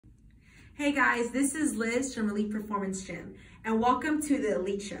Hey guys, this is Liz from Elite Performance Gym, and welcome to the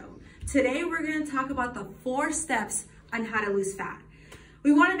Elite Show. Today we're going to talk about the 4 steps on how to lose fat.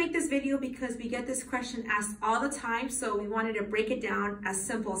 We want to make this video because we get this question asked all the time, so we wanted to break it down as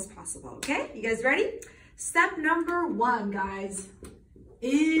simple as possible, okay? You guys ready? Step number 1, guys,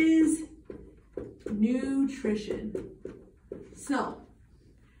 is nutrition. So,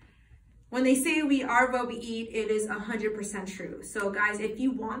 when they say we are what we eat, it is 100% true. So guys, if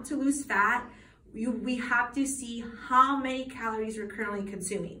you want to lose fat, we have to see how many calories we're currently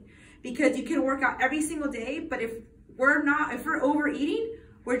consuming. Because you can work out every single day, but if we're overeating,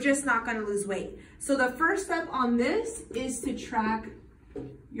 we're just not gonna lose weight. So the first step on this is to track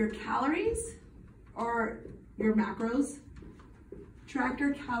your calories or your macros. Track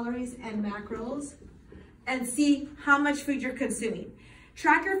your calories and macros and see how much food you're consuming.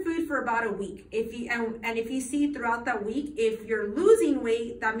 Track your food for about a week. If you see throughout that week, if you're losing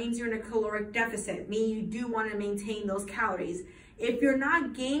weight, that means you're in a caloric deficit, meaning you do want to maintain those calories. If you're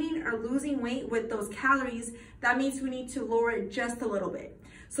not gaining or losing weight with those calories, that means we need to lower it just a little bit.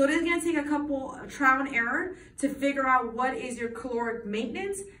 So it is going to take a couple of trial and error to figure out what is your caloric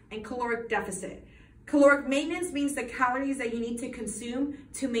maintenance and caloric deficit. Caloric maintenance means the calories that you need to consume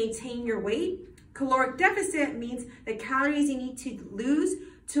to maintain your weight. Caloric deficit means the calories you need to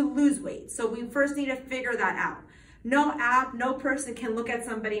lose weight. So we first need to figure that out. No person can look at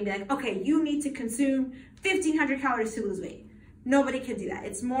somebody and be like, okay, you need to consume 1,500 calories to lose weight. Nobody can do that.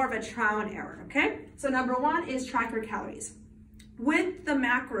 It's more of a trial and error, okay? So number 1 is track your calories. With the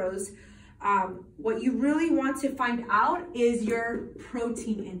macros, what you really want to find out is your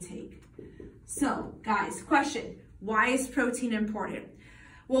protein intake. So guys, question, why is protein important?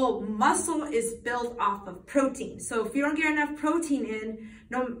 Well, muscle is built off of protein. So if you don't get enough protein in,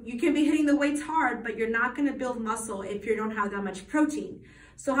 you can be hitting the weights hard, but you're not gonna build muscle if you don't have that much protein.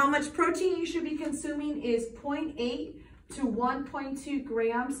 So how much protein you should be consuming is 0.8 to 1.2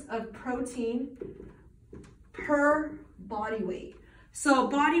 grams of protein per body weight. So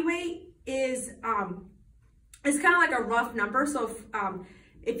body weight is, it's kind of like a rough number. So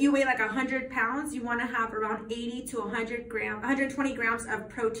if you weigh like 100 pounds, you want to have around 80 to 120 grams of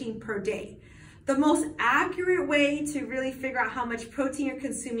protein per day. The most accurate way to really figure out how much protein you're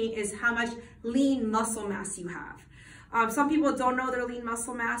consuming is how much lean muscle mass you have. Some people don't know their lean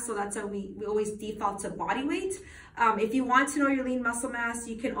muscle mass, so that's why we always default to body weight. If you want to know your lean muscle mass,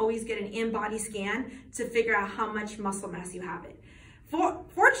 you can always get an in-body scan to figure out how much muscle mass you have it.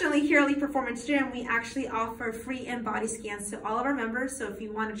 Fortunately, here at Elite Performance Gym, we actually offer free in-body scans to all of our members. So if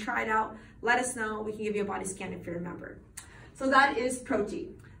you want to try it out, let us know. We can give you a body scan if you're a member. So that is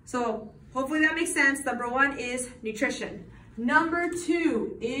protein. So hopefully that makes sense. Number 1 is nutrition. Number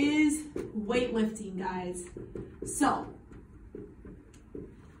 2 is weightlifting, guys. So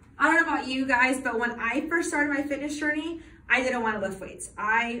I don't know about you guys, but when I first started my fitness journey, I didn't want to lift weights.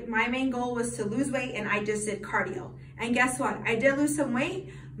 My main goal was to lose weight, and I just did cardio. And guess what? I did lose some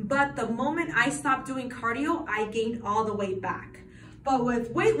weight, but the moment I stopped doing cardio, I gained all the weight back. But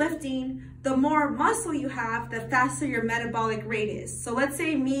with weightlifting, the more muscle you have, the faster your metabolic rate is. So let's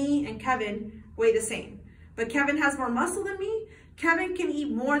say me and Kevin weigh the same, but Kevin has more muscle than me. Kevin can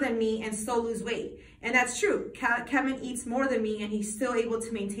eat more than me and still lose weight. And that's true. Kevin eats more than me and he's still able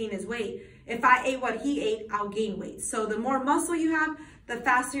to maintain his weight. If I ate what he ate, I'll gain weight. So the more muscle you have, the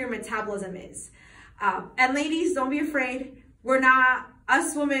faster your metabolism is. And ladies, don't be afraid.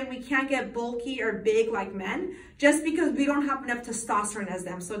 Us women, we can't get bulky or big like men just because we don't have enough testosterone as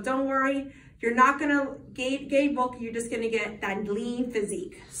them. So don't worry, you're not gonna gain bulky, you're just gonna get that lean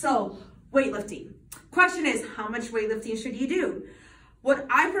physique. So weightlifting. Question is, how much weightlifting should you do? What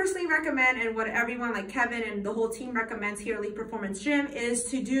I personally recommend, and what everyone like Kevin and the whole team recommends here at Elite Performance Gym, is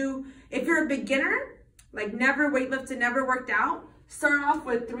to do, if you're a beginner, like never weightlifted, never worked out, start off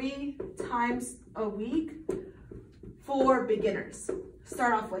with 3 times a week for beginners.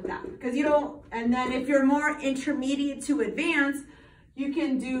 Start off with that. And then if you're more intermediate to advanced, you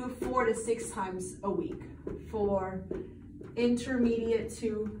can do 4 to 6 times a week for intermediate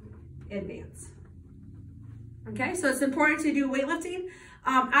to advanced. Okay, so it's important to do weightlifting.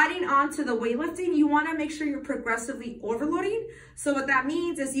 Adding on to the weightlifting, you want to make sure you're progressively overloading. So what that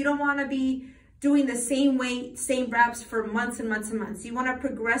means is you don't want to be doing the same weight, same reps for months and months and months. You want to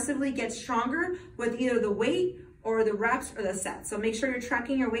progressively get stronger with either the weight or the reps or the sets. So make sure you're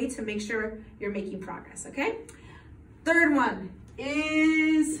tracking your weight to make sure you're making progress, okay? Third one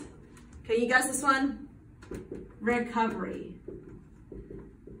is, can you guess this one? Recovery.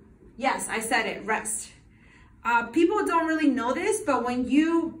 Yes, I said it, rest. People don't really know this, but when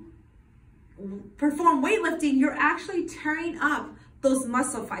you perform weightlifting, you're actually tearing up those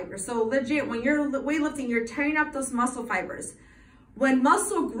muscle fibers. So legit, when you're weightlifting, you're tearing up those muscle fibers. When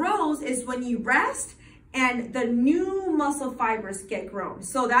muscle grows is when you rest and the new muscle fibers get grown.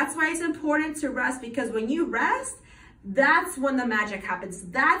 So that's why it's important to rest, because when you rest, that's when the magic happens.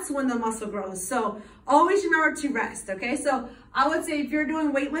 That's when the muscle grows. So always remember to rest, okay? So I would say if you're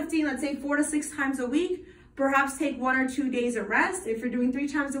doing weightlifting, let's say 4 to 6 times a week, perhaps take 1 or 2 days of rest. If you're doing 3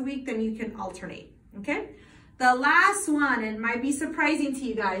 times a week, then you can alternate, okay? The last one, and might be surprising to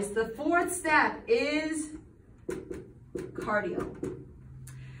you guys, the 4th step is cardio.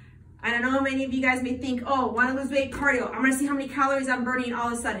 And I know many of you guys may think, oh, want to lose weight, cardio. I'm going to see how many calories I'm burning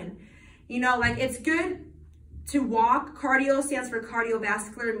all of a sudden. You know, like, it's good to walk. Cardio stands for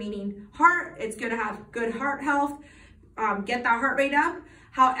cardiovascular, meaning heart. It's good to have good heart health, get that heart rate up.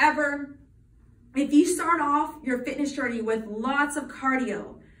 However, if you start off your fitness journey with lots of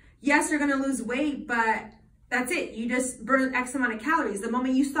cardio, yes, you're going to lose weight, but that's it. You just burn X amount of calories. The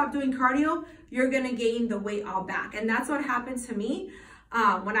moment you stop doing cardio, you're going to gain the weight all back. And that's what happened to me.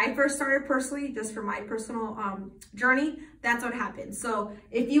 When I first started personally, just for my personal journey, that's what happened. So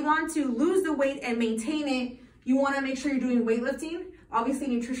if you want to lose the weight and maintain it, you want to make sure you're doing weightlifting. Obviously,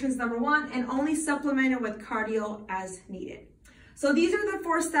 nutrition is number 1, and only supplement it with cardio as needed. So these are the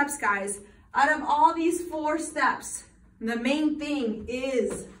 4 steps, guys. Out of all these 4 steps, the main thing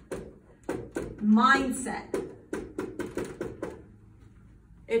is mindset.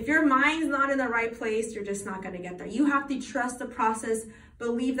 If your mind's not in the right place, you're just not going to get there. You have to trust the process,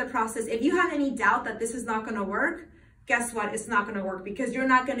 believe the process. If you have any doubt that this is not going to work, guess what? It's not going to work, because you're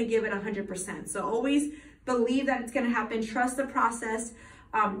not going to give it 100%. So always believe that it's going to happen. Trust the process.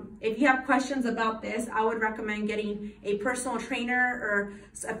 If you have questions about this, I would recommend getting a personal trainer or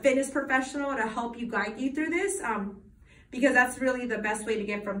a fitness professional to help you, guide you through this, because that's really the best way to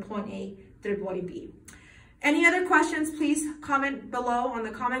get from point A to point B. Any other questions, please comment below on the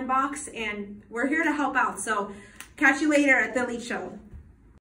comment box, and we're here to help out. So catch you later at The Elite Show.